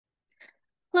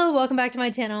Hello, welcome back to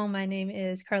my channel. My name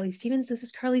is Carly Stevens. This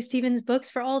is Carly Stevens Books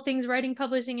for all things writing,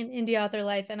 publishing, and indie author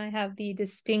life. And I have the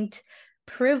distinct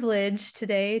privilege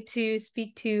today to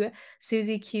speak to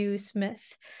Suzi Q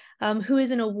Smith, who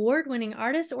is an award-winning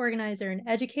artist, organizer, and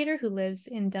educator who lives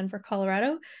in Denver,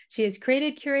 Colorado. She has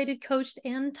created, curated, coached,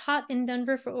 and taught in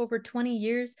Denver for over 20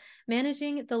 years,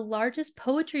 managing the largest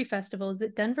poetry festivals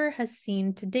that Denver has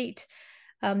seen to date.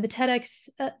 A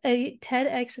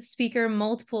TEDx speaker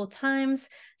multiple times,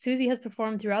 Suzi has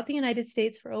performed throughout the United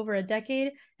States for over a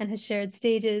decade and has shared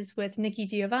stages with Nikki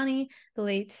Giovanni, the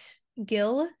late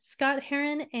Gil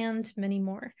Scott-Heron, and many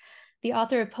more. The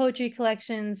author of poetry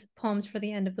collections Poems for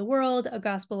the End of the World, A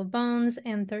Gospel of Bones,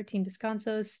 and 13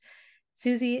 Descansos.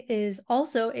 Suzi is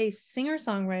also a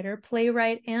singer-songwriter,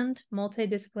 playwright, and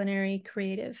multidisciplinary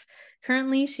creative.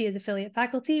 Currently, she is affiliate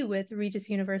faculty with Regis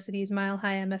University's Mile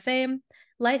High MFA,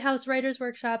 Lighthouse Writers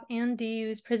Workshop, and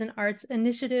DU's Prison Arts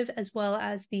Initiative, as well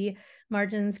as the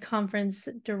Margins Conference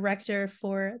Director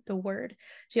for The Word.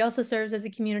 She also serves as a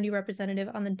community representative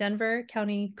on the Denver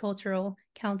County Cultural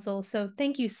Council. So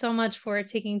thank you so much for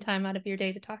taking time out of your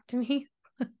day to talk to me.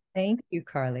 Thank you,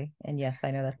 Carly. And yes,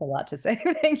 I know that's a lot to say.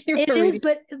 Thank you It for is,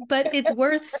 reading. but it's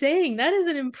worth saying. That is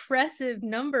an impressive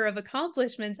number of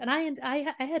accomplishments, and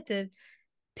I had to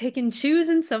pick and choose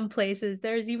in some places.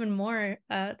 There's even more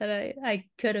that I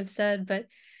could have said,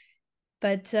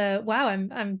 but wow,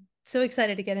 I'm so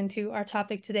excited to get into our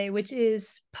topic today, which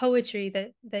is poetry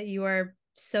that you are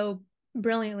so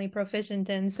brilliantly proficient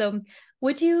in. So,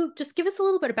 would you just give us a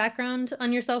little bit of background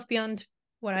on yourself beyond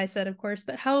what I said, of course,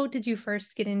 but how did you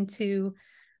first get into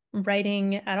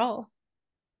writing at all?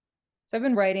 So I've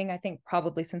been writing, I think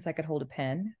probably since I could hold a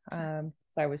pen. So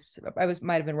I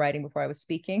might have been writing before I was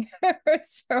speaking.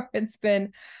 So it's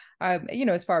been,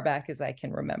 as far back as I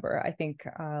can remember. I think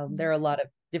there are a lot of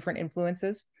different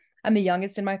influences. I'm the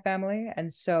youngest in my family,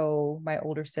 and so my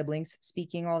older siblings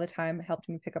speaking all the time helped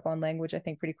me pick up on language, I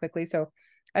think, pretty quickly. So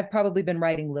I've probably been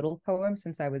writing little poems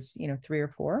since I was, 3 or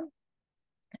 4.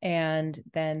 And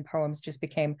then poems just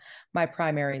became my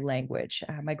primary language.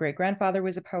 My great grandfather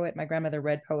was a poet. My grandmother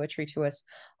read poetry to us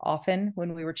often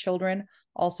when we were children.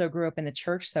 Also grew up in the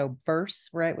church. So verse,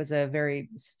 right, was a very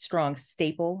strong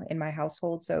staple in my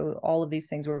household. So all of these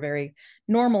things were very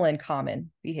normal and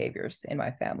common behaviors in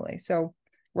my family. So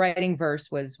writing verse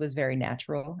was very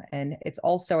natural. And it's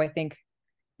also, I think,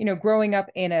 growing up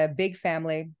in a big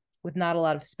family with not a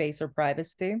lot of space or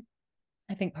privacy,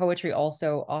 I think poetry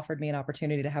also offered me an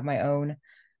opportunity to have my own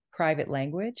private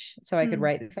language. So I could Mm.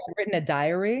 write, if I'd written a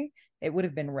diary, it would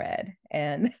have been read.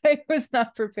 And I was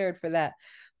not prepared for that.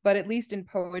 But at least in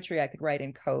poetry, I could write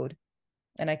in code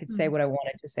and I could say Mm. what I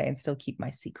wanted to say and still keep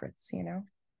my secrets.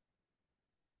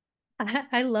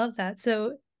 I love that.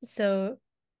 So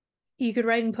you could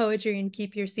write in poetry and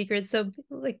keep your secrets. So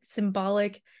like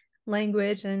symbolic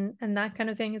language and that kind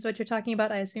of thing is what you're talking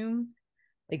about, I assume.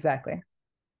 Exactly.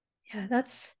 Yeah,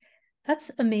 that's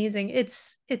amazing.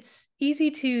 It's easy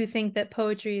to think that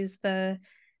poetry is the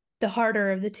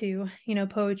harder of the two,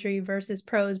 poetry versus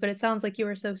prose, but it sounds like you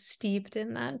were so steeped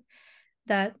in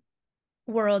that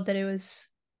world that it was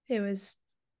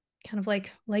kind of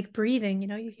like breathing.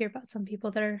 You hear about some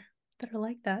people that are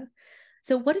like that.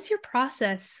 So what is your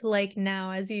process like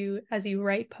now as you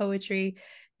write poetry?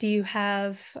 Do you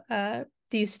have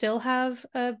do you still have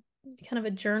a kind of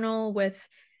a journal with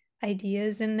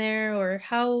ideas in there, or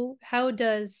how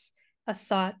does a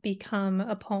thought become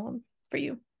a poem for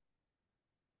you?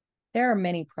 There are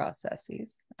many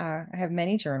processes. I have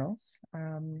many journals.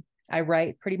 I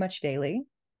write pretty much daily,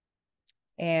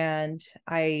 and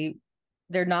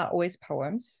they're not always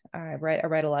poems. I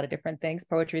write a lot of different things.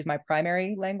 Poetry is my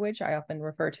primary language. I often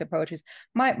refer to poetry as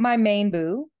my main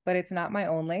boo, but it's not my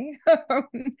only.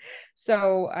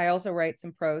 So I also write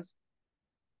some prose.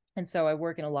 And so I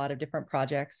work in a lot of different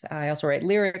projects. I also write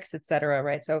lyrics, etc.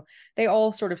 Right. So they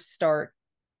all sort of start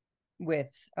with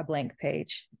a blank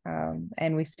page,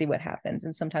 and we see what happens.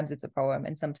 And sometimes it's a poem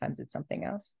and sometimes it's something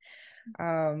else.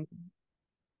 Um,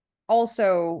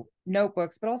 Also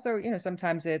notebooks, but also,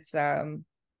 sometimes it's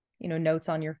notes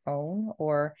on your phone,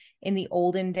 or in the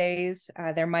olden days,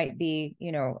 there might be,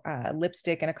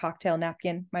 lipstick and a cocktail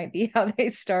napkin might be how they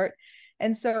start.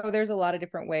 And so there's a lot of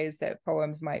different ways that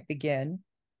poems might begin.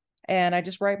 And I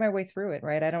just write my way through it,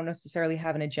 right? I don't necessarily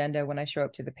have an agenda when I show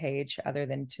up to the page other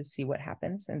than to see what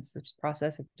happens. And it's the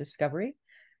process of discovery.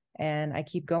 And I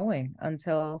keep going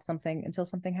until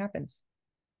something happens.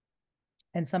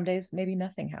 And some days maybe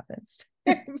nothing happens.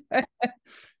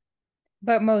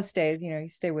 But most days, you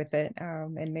stay with it.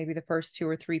 And maybe the first 2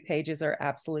 or 3 pages are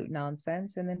absolute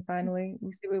nonsense. And then finally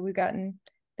we see what we've gotten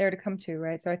there to come to,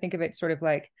 right? So I think of it sort of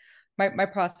like my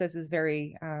process is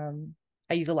very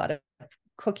I use a lot of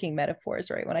cooking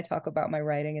metaphors, right, when I talk about my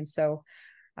writing. And so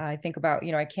I think about,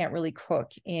 I can't really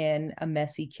cook in a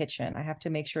messy kitchen. I have to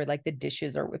make sure like the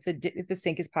dishes are, if the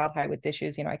sink is piled high with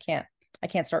dishes, I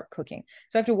can't start cooking.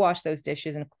 So I have to wash those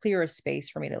dishes and clear a space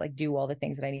for me to like do all the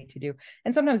things that I need to do.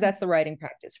 And sometimes that's the writing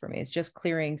practice for me. It's just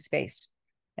clearing space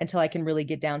until I can really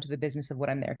get down to the business of what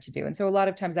I'm there to do. And so a lot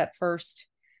of times that first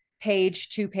page,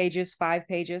 2 pages, 5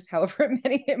 pages, however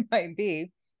many it might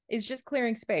be, is just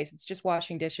clearing space. It's just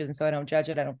washing dishes. And so I don't judge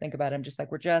it. I don't think about it. I'm just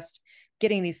like, we're just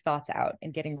getting these thoughts out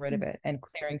and getting rid of it and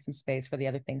clearing some space for the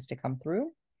other things to come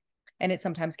through. And it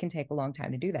sometimes can take a long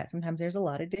time to do that. Sometimes there's a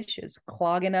lot of dishes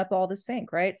clogging up all the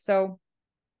sink, right? So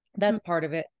that's part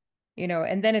of it,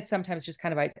 and then it's sometimes just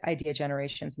kind of idea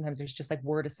generation. Sometimes there's just like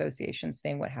word association,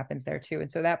 saying what happens there too.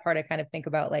 And so that part I kind of think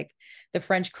about like the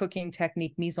French cooking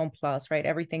technique, mise en place, right?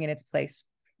 Everything in its place.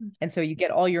 And so you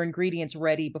get all your ingredients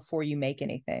ready before you make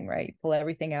anything, right? You pull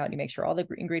everything out and you make sure all the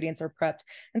ingredients are prepped.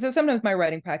 And so sometimes my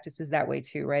writing practice is that way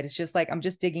too, right? It's just like I'm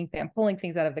just I'm pulling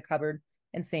things out of the cupboard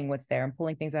and seeing what's there. I'm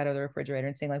pulling things out of the refrigerator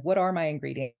and saying like, what are my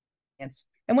ingredients?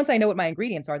 And once I know what my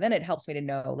ingredients are, then it helps me to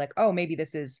know like, oh, maybe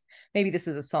this is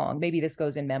a song, maybe this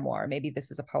goes in memoir, maybe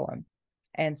this is a poem.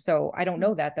 And so I don't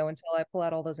know that though until I pull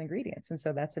out all those ingredients. And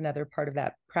so that's another part of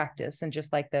that practice, and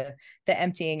just like the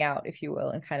emptying out, if you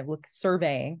will, and kind of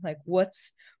surveying like what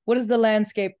does the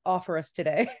landscape offer us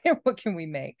today? What can we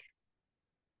make?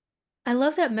 I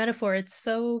love that metaphor. It's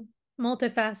so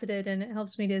multifaceted and it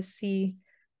helps me to see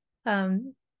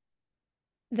um,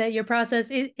 that your process,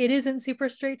 it isn't super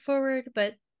straightforward,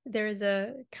 but there's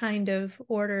a kind of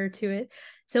order to it.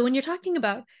 So when you're talking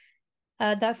about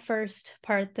that first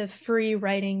part, the free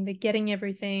writing, the getting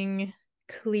everything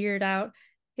cleared out,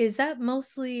 is that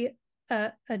mostly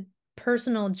a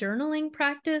personal journaling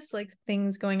practice, like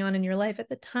things going on in your life at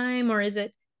the time, or is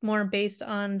it more based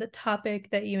on the topic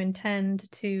that you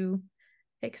intend to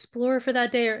explore for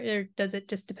that day, or does it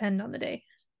just depend on the day?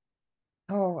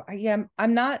 Oh, yeah,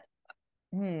 I'm not.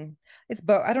 It's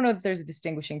both. I don't know if there's a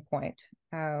distinguishing point.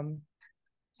 I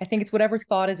think it's whatever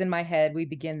thought is in my head, we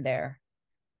begin there.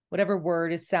 Whatever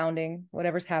word is sounding,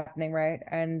 whatever's happening, right?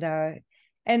 And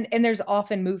there's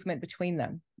often movement between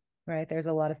them, right? There's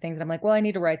a lot of things that I'm like, well, I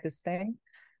need to write this thing,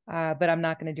 but I'm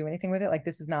not going to do anything with it. Like,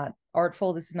 this is not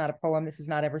artful. This is not a poem. This is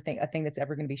not a thing that's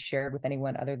ever going to be shared with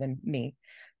anyone other than me.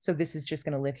 So this is just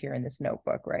going to live here in this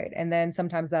notebook, right? And then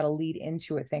sometimes that'll lead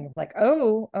into a thing of like,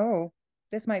 oh,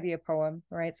 this might be a poem,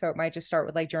 right? So it might just start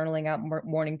with like journaling out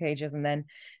morning pages, and then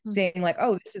saying like,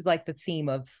 oh, this is like the theme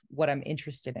of what I'm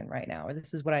interested in right now, or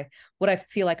this is what I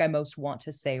feel like I most want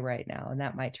to say right now, and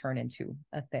that might turn into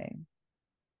a thing.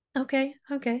 Okay,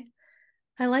 okay.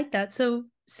 I like that. So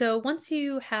once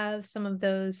you have some of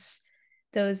those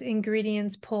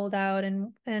ingredients pulled out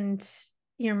and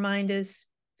your mind is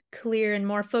clear and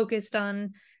more focused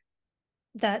on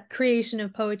that creation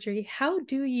of poetry, how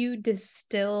do you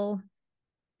distill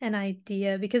an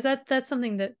idea? Because that's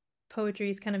something that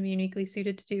poetry is kind of uniquely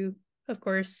suited to do, of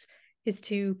course, is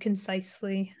to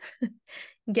concisely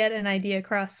get an idea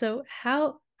across. So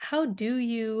how do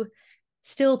you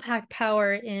still pack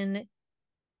power in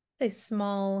a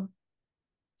small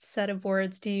set of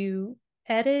words? Do you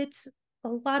edit a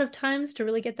lot of times to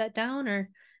really get that down, or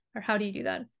how do you do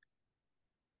that?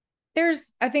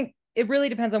 I think it really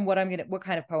depends on what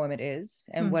kind of poem it is,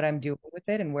 and Hmm. what I'm doing with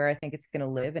it, and where I think it's going to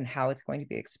live, and how it's going to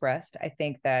be expressed. I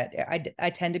think that I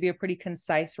tend to be a pretty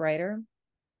concise writer.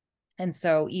 And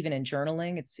so even in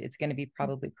journaling, it's going to be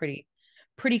probably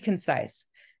pretty concise.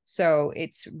 So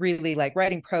it's really like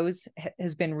writing prose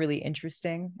has been really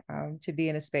interesting, to be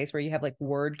in a space where you have like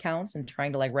word counts and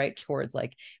trying to like write towards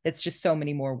like it's just so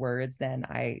many more words than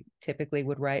I typically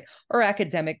would write. Or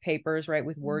academic papers, right,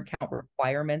 with word count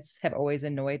requirements have always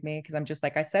annoyed me, because I'm just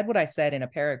like, I said what I said in a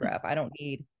paragraph. I don't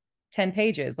need 10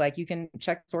 pages. Like, you can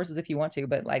check sources if you want to,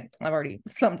 but like I've already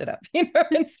summed it up,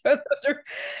 And so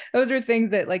those are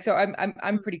things that like, so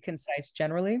I'm pretty concise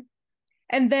generally.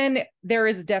 And then there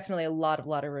is definitely a lot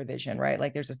of revision, right?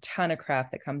 Like, there's a ton of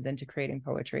craft that comes into creating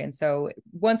poetry. And so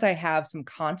once I have some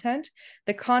content,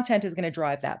 the content is going to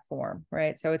drive that form,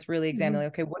 right? So it's really examining,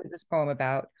 okay, what is this poem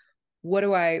about? What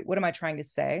am I trying to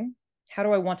say? How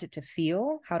do I want it to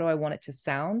feel? How do I want it to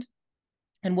sound?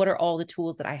 And what are all the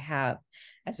tools that I have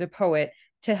as a poet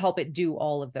to help it do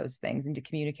all of those things and to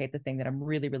communicate the thing that I'm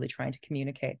really, really trying to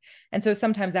communicate? And so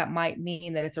sometimes that might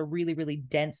mean that it's a really, really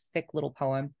dense, thick little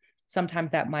poem.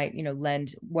 Sometimes that might,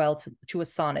 lend well to a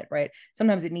sonnet, right?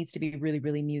 Sometimes it needs to be really,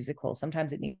 really musical.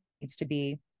 Sometimes it needs to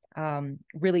be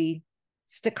really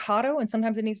staccato, and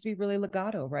sometimes it needs to be really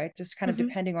legato, right? Just kind of Hmm.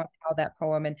 depending on how that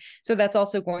poem. And so that's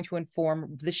also going to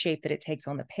inform the shape that it takes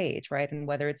on the page, right? And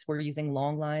whether it's we're using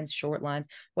long lines, short lines,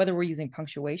 whether we're using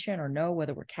punctuation or no,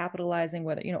 whether we're capitalizing,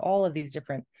 whether, all of these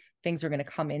different things are going to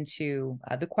come into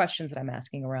the questions that I'm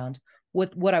asking around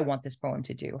what I want this poem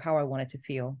to do, how I want it to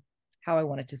feel, how I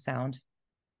want it to sound,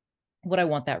 what I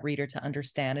want that reader to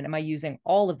understand. And am I using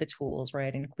all of the tools,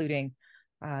 right? Including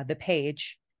the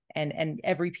page and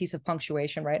every piece of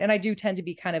punctuation, right? And I do tend to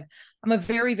be I'm a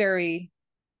very, very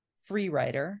free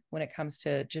writer when it comes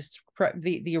to just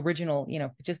the original,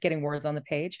 just getting words on the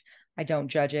page. I don't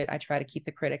judge it. I try to keep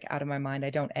the critic out of my mind. I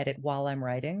don't edit while I'm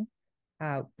writing.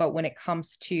 But when it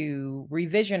comes to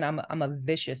revision, I'm a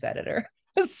vicious editor.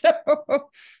 So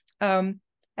um,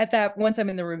 at that, once I'm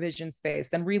in the revision space,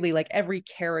 then really like every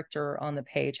character on the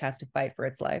page has to fight for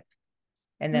its life.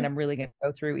 And then I'm really going to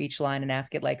go through each line and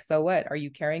ask it like, so what? Are you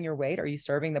carrying your weight? Are you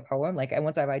serving the poem? Like,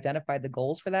 once I've identified the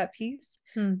goals for that piece,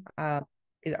 Mm.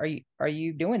 are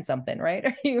you doing something,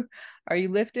 right? Are you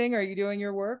lifting? Are you doing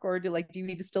your work? Or do you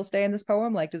need to still stay in this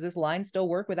poem? Like, does this line still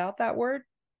work without that word?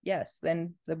 Yes,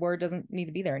 then the word doesn't need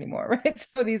to be there anymore, right?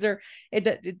 So these are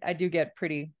I do get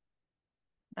pretty,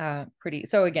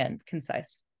 so again,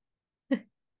 concise.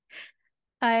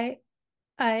 I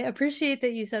I appreciate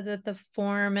that you said that the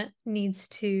form needs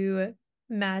to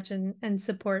match and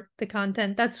support the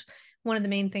content. That's one of the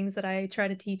main things that I try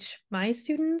to teach my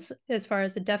students as far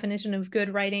as the definition of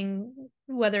good writing,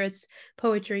 whether it's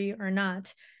poetry or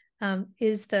not,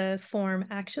 is the form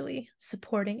actually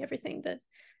supporting everything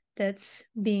that's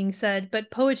being said.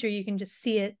 But poetry, you can just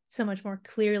see it so much more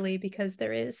clearly because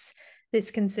there is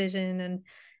this concision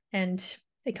and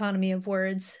economy of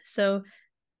words. So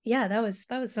yeah, that was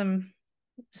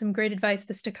some great advice.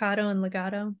 The staccato and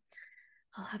legato.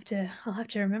 I'll have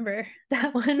to remember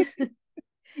that one.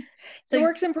 It So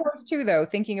works in prose too, though,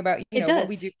 thinking about, it what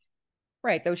we does. do,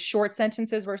 right? Those short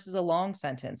sentences versus a long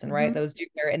sentence, and right, Hmm. those do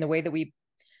there, and the way that we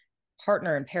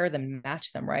partner and pair them,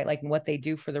 match them, right? Like what they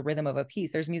do for the rhythm of a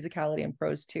piece. There's musicality in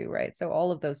prose too, right? So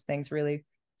all of those things really,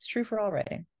 it's true for all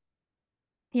writing.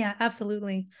 Yeah,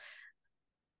 absolutely.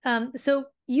 So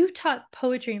you've taught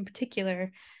poetry in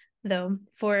particular, though,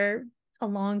 for a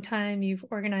long time. You've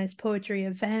organized poetry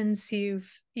events.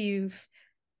 You've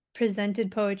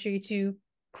presented poetry to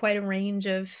quite a range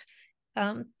of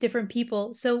different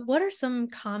people. So, what are some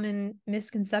common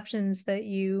misconceptions that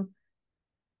you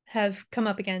have come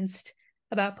up against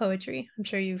about poetry? I'm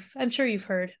sure you've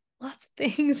heard lots of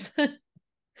things. I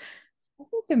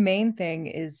think the main thing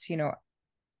is,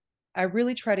 I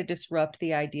really try to disrupt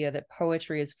the idea that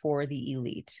poetry is for the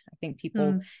elite. I think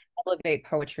people Mm, elevate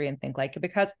poetry and think like it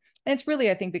because, and it's really,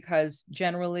 I think, because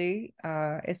generally,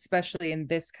 especially in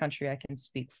this country, I can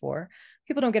speak for,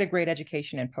 people don't get a great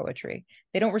education in poetry.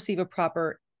 They don't receive a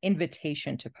proper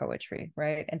invitation to poetry,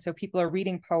 right? And so people are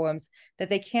reading poems that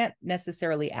they can't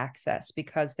necessarily access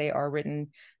because they are written,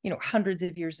 hundreds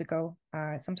of years ago,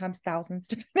 sometimes thousands,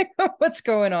 depending on what's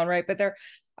going on, right? But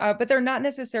they're not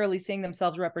necessarily seeing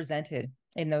themselves represented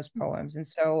in those poems. And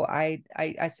so I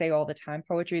say all the time,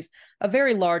 poetry is a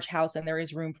very large house and there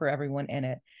is room for everyone in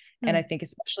it. And I mm, think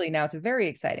especially now, it's a very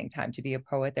exciting time to be a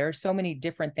poet. There are so many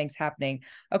different things happening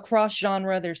across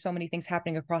genre. There's so many things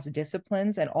happening across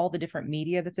disciplines and all the different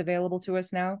media that's available to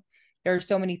us now. There are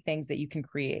so many things that you can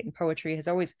create. And poetry has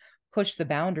always pushed the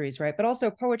boundaries, right? But also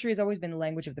poetry has always been the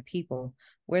language of the people.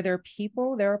 Where there are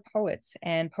people, there are poets.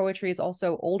 And poetry is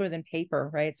also older than paper,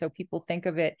 right? So people think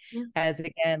of it yeah. as,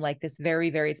 again, like this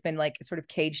very, very, it's been like sort of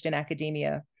caged in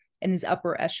academia in these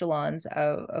upper echelons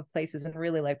of places. And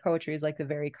really, like, poetry is like the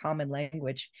very common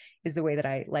language, is the way that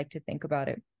I like to think about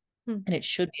it. Mm. And it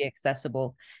should be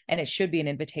accessible, and it should be an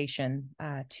invitation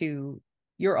to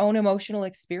your own emotional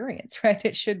experience, right?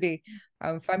 It should be,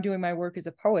 if I'm doing my work as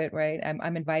a poet, right,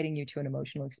 I'm inviting you to an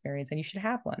emotional experience, and you should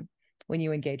have one when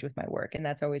you engage with my work. And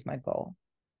that's always my goal.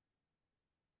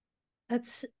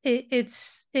 It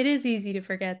is easy to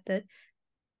forget that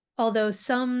although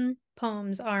some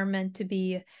poems are meant to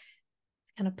be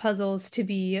kind of puzzles to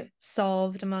be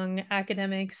solved among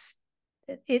academics,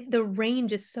 the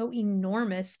range is so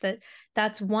enormous that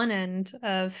that's one end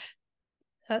of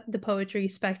the poetry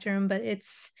spectrum, but it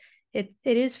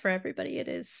is for everybody. It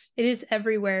is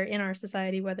everywhere in our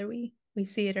society, whether we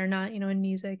see it or not. In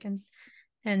music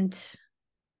and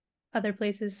other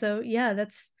places. So yeah,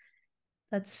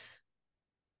 that's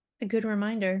a good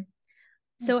reminder.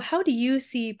 So how do you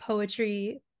see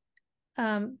poetry,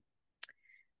 um,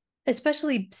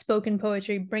 especially spoken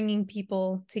poetry, bringing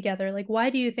people together? Like,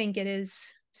 why do you think it is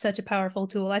such a powerful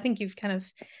tool? I think you've kind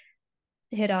of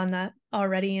hit on that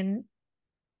already and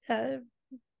uh,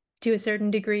 to a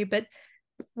certain degree, but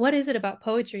What is it about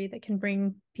poetry that can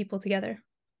bring people together?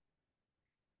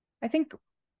 I think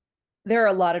there are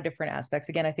a lot of different aspects.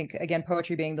 Again, I think, again,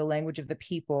 poetry being the language of the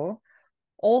people.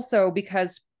 Also,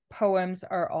 because poems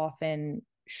are often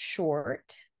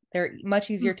short, they're much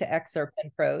easier to excerpt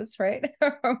than prose, right?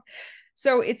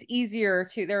 So it's easier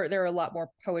to there are a lot more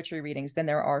poetry readings than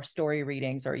there are story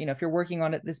readings, or if you're working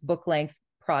on this book length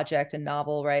project, a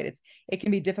novel, right? It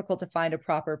can be difficult to find a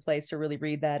proper place to really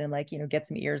read that and get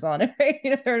some ears on it,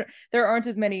 right? There aren't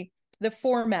as many. The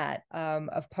format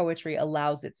of poetry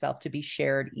allows itself to be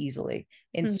shared easily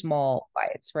in Mm-hmm. small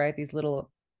bites, right? These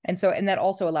little, and that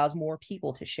also allows more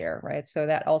people to share, right? So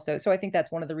I think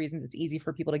that's one of the reasons it's easy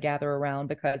for people to gather around,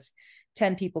 because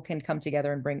 10 people can come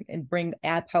together and bring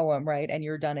a poem, right? And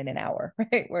you're done in an hour,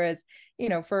 right? Whereas,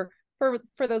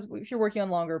 for those, if you're working on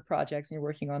longer projects and you're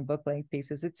working on book length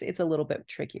pieces, it's a little bit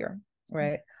trickier,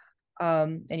 right?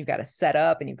 And you've got to set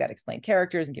up and you've got to explain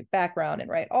characters and give background and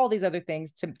write all these other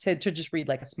things to just read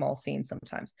like a small scene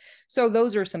sometimes. So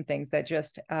those are some things that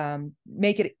just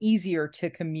make it easier to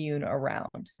commune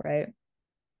around, right?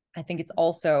 I think it's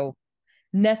also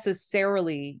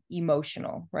necessarily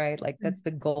emotional, right? Like that's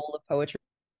the goal of poetry,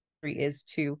 is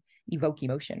to evoke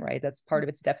emotion, right? That's part of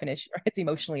its definition, right? It's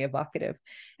emotionally evocative.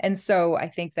 And so I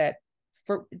think that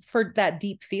for that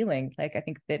deep feeling, like I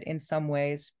think that in some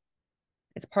ways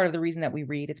it's part of the reason that we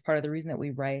read, it's part of the reason that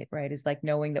we write, right? Is like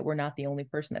knowing that we're not the only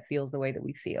person that feels the way that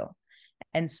we feel.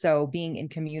 And so being in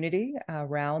community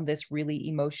around this really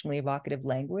emotionally evocative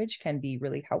language can be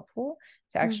really helpful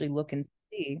to Mm-hmm. actually look and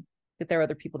see that there are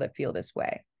other people that feel this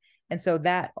way. And so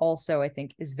that also, I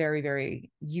think, is very,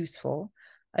 very useful.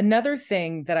 Another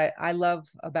thing that I love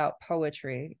about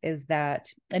poetry is that,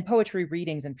 and poetry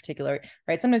readings in particular,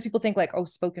 right? Sometimes people think like, oh,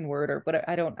 spoken word, or but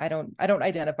I don't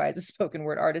identify as a spoken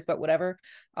word artist, but whatever.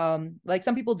 Like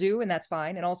some people do, and that's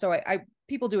fine. And also I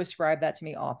people do ascribe that to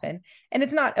me often, and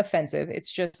it's not offensive.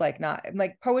 It's just like, not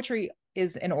like, poetry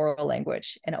is an oral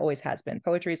language and always has been.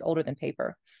 Poetry is older than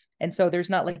paper. And so there's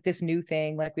not like this new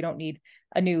thing, like we don't need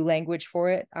a new language for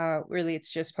it. Really, it's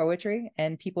just poetry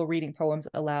and people reading poems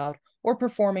aloud or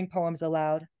performing poems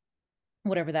aloud,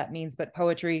 whatever that means. But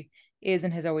poetry is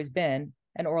and has always been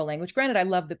an oral language. Granted, I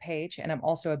love the page and I'm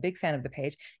also a big fan of the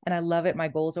page and I love it. My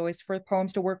goal is always for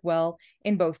poems to work well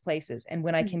in both places. And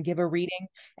when I can give a reading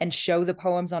and show the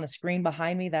poems on a screen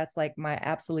behind me, that's like my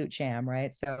absolute jam,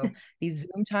 right? So these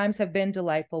Zoom times have been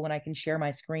delightful when I can share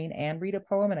my screen and read a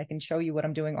poem and I can show you what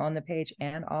I'm doing on the page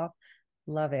and off.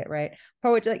 Love it, right?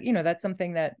 Poetry, like, that's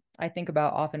something that I think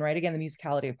about often, right? Again, the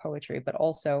musicality of poetry, but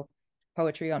also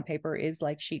poetry on paper is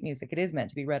like sheet music. It is meant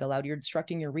to be read aloud. You're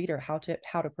instructing your reader how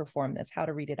to perform this, how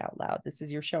to read it out loud. This is,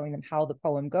 you're showing them how the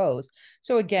poem goes.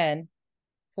 So again,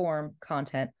 form,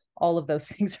 content, all of those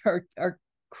things are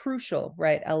crucial,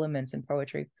 right? Elements in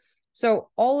poetry. So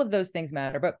all of those things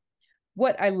matter. But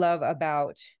what I love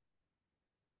about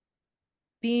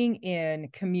being in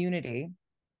community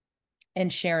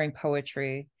and sharing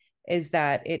poetry is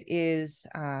that it is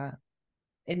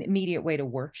an immediate way to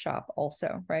workshop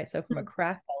also, right? So from a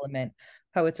craft element,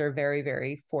 poets are very,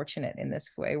 very fortunate in this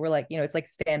way. We're like, it's like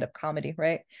stand-up comedy,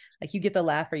 right? Like you get the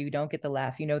laugh or you don't get the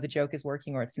laugh, the joke is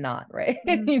working or it's not, right?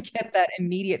 Mm-hmm. You get that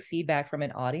immediate feedback from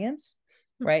an audience,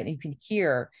 right? And you can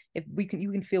hear, you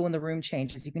can feel when the room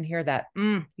changes. You can hear that,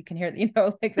 you can hear,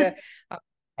 like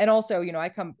and also, I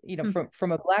come,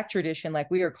 from a Black tradition,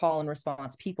 like we are call and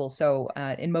response people. So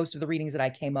in most of the readings that I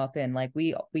came up in, like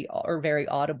we are very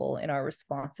audible in our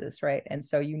responses, right? And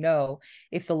so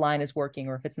if the line is working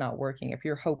or if it's not working. If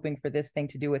you're hoping for this thing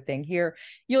to do a thing here,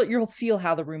 you'll feel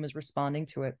how the room is responding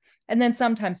to it. And then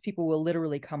sometimes people will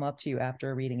literally come up to you after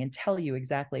a reading and tell you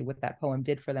exactly what that poem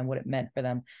did for them, what it meant for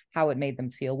them, how it made them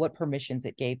feel, what permissions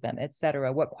it gave them,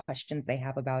 etc., what questions they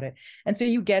have about it. And so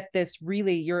you get this,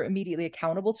 really, you're immediately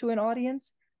accountable to an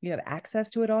audience. You have access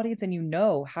to an audience and you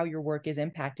know how your work is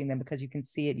impacting them because you can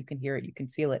see it, you can hear it, you can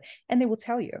feel it, and they will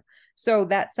tell you. So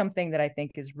that's something that I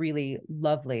think is really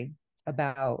lovely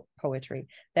about poetry,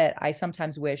 that I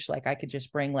sometimes wish like I could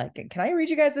just bring, like, can I read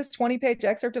you guys this 20-page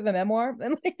excerpt of the memoir?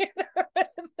 And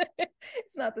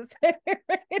it's not the same,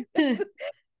 right?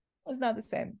 It's not the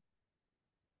same.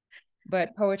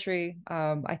 But poetry,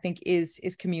 I think, is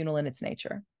communal in its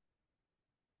nature.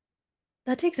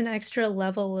 That takes an extra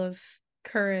level of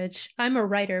courage. I'm a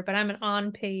writer, but I'm an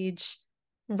on-page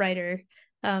writer,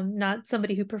 not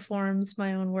somebody who performs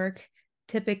my own work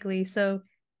typically. So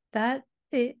that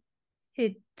it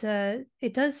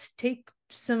does take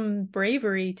some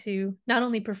bravery to not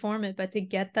only perform it, but to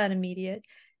get that immediate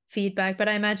feedback. But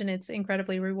I imagine it's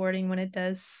incredibly rewarding when it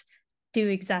does do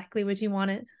exactly what you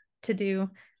want it to do.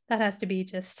 That has to be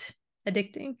just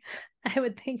addicting, I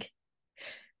would think.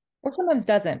 or sometimes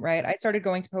doesn't, right? I started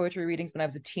going to poetry readings when I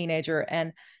was a teenager,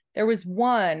 and there was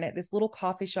this little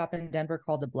coffee shop in Denver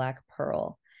called the Black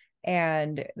Pearl.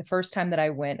 And the first time that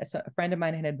I went, a friend of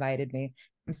mine had invited me.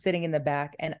 I'm sitting in the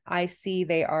back, and I see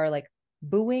they are like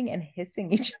booing and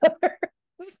hissing each other.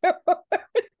 So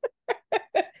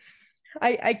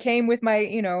I came with my,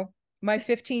 my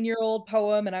 15-year-old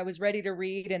poem, and I was ready to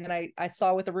read, and then I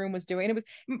saw what the room was doing.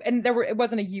 It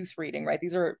wasn't a youth reading, right?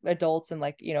 These are adults and,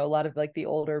 like, a lot of like the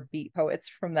older beat poets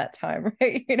from that time,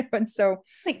 right? And so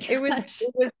My gosh. it was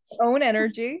its own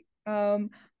energy. But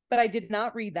I did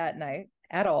not read that night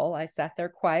at all. I sat there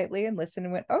quietly and listened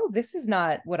and went, oh, this is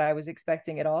not what I was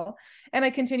expecting at all. And I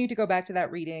continued to go back to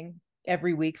that reading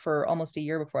every week for almost a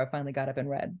year before I finally got up and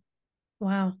read.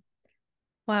 Wow.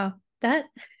 Wow. That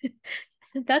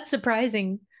that's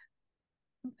surprising.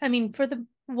 I mean, for the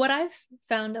what I've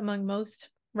found among most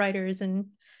writers and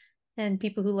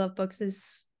people who love books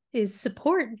is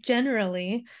support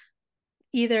generally.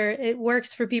 Either it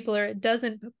works for people or it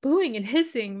doesn't. But booing and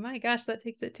hissing, my gosh, that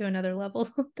takes it to another level,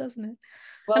 doesn't it?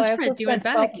 Well, I'm I also surprised you went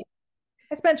spent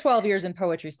back. 12 years in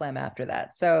poetry slam after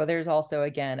that. So there's also,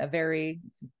 again, a very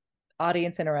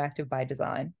audience interactive by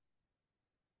design.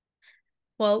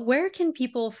 Well, where can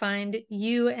people find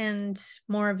you and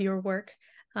more of your work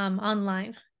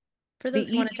online for The those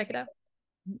who want easy to check it out?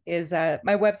 is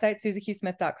my website,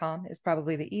 suziqsmith.com, is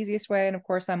probably the easiest way. And of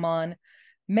course, I'm on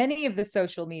many of the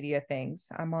social media things.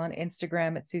 I'm on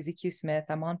Instagram at Suzi Q Smith.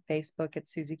 I'm on Facebook at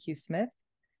Suzi Q Smith.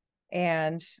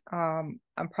 And I'm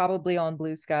probably on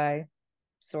Blue Sky,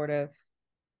 sort of.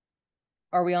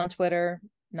 Are we on Twitter?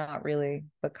 Not really,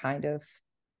 but kind of.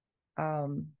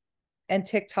 Um, and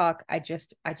TikTok, I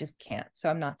just can't. So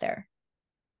I'm not there.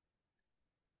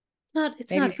 It's not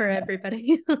Maybe for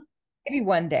everybody. maybe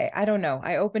one day. I don't know.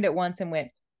 I opened it once and went,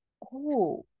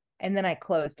 oh, and then I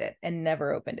closed it and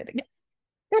never opened it again.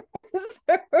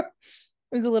 So it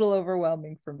was a little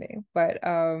overwhelming for me, but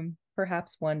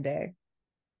perhaps one day.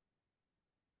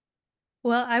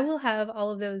 Well, I will have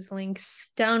all of those links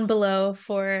down below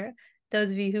for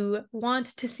those of you who want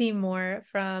to see more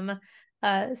from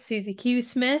Suzi Q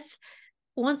Smith.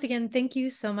 Once again, thank you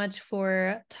so much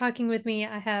for talking with me.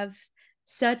 I have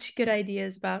such good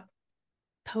ideas about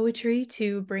poetry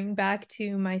to bring back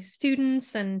to my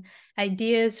students and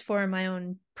ideas for my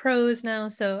own prose now.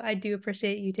 So I do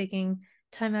appreciate you taking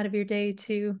time out of your day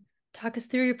to talk us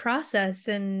through your process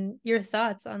and your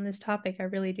thoughts on this topic. I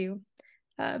really do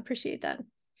appreciate that.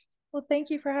 Well, thank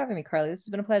you for having me, Carly. This has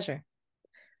been a pleasure.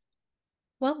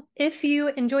 Well, if you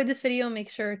enjoyed this video, make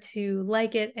sure to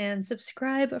like it and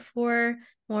subscribe for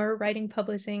more writing,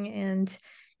 publishing, and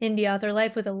indie author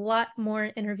life with a lot more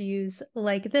interviews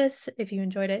like this if you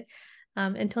enjoyed it.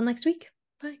 Until next week,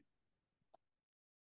 bye.